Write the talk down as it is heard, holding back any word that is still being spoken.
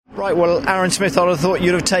Right, well, Aaron Smith, I'd have thought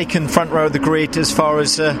you'd have taken front row of the grid as far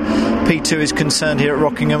as P2 is concerned here at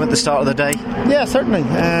Rockingham at the start of the day. Yeah, certainly.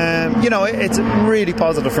 It's really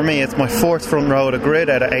positive for me. It's my fourth front row of the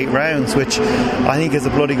grid out of 8 rounds, which I think is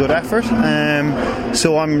a bloody good effort.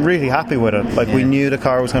 So I'm really happy with it. We knew the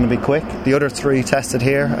car was going to be quick. The other 3 tested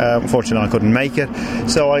here. Unfortunately, I couldn't make it.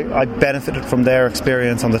 So I benefited from their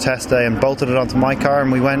experience on the test day and bolted it onto my car,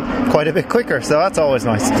 and we went quite a bit quicker. So that's always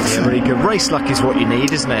nice. Yeah, really good. Race luck is what you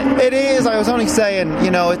need, isn't it? It is. I was only saying,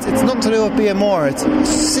 it's nothing to do with being more. It's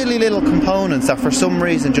silly little components that for some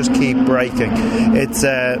reason just keep breaking. It's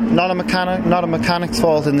not a mechanic's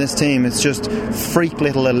fault in this team. It's just freak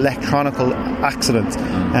little electronical accidents.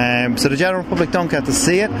 So the general public don't get to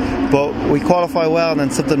see it, but we qualify well, and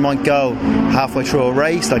then something might go halfway through a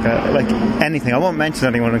race, like anything. I won't mention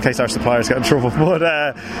anyone in case our suppliers get in trouble,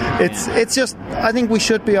 but it's just, I think we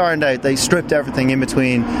should be ironed out. They stripped everything in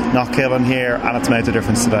between Knockhill here, and it's made a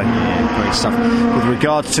difference today. Yeah, great stuff. With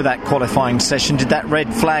regards to that qualifying session, did that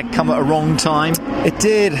red flag come at a wrong time? It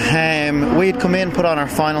did. We'd come in, put on our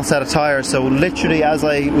final set of tyres, so literally as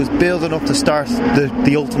I was building up to start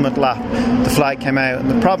the ultimate lap, the flag came out. And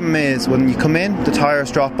the problem is, when you come in, the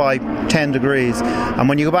tyres drop by 10 degrees, and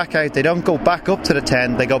when you go back out, they don't go back up to the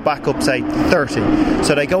 10, they go back up, say, 30.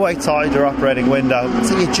 So they go outside their operating window,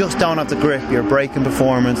 so you just don't have the grip. Your braking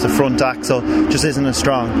performance, the front axle just isn't as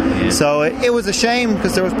strong. Yeah. So it was a shame,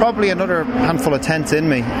 because there was probably another handful of tenths in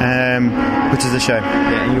me, which is a shame.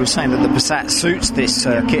 Yeah, and you were saying that the Passat suits this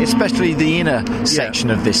circuit, especially the inner section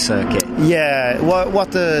of this circuit. Yeah,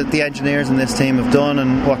 what the engineers in this team have done,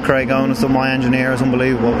 and what Craig Owen has done, my engineer, is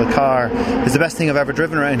unbelievable. The car is the best thing I've ever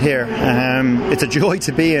driven around here. It's a joy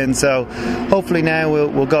to be in, so hopefully now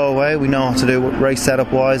we'll go away. We know what to do race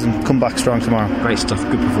setup wise and come back strong tomorrow. Great stuff,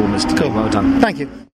 good performance today. Cool. Well done. Thank you.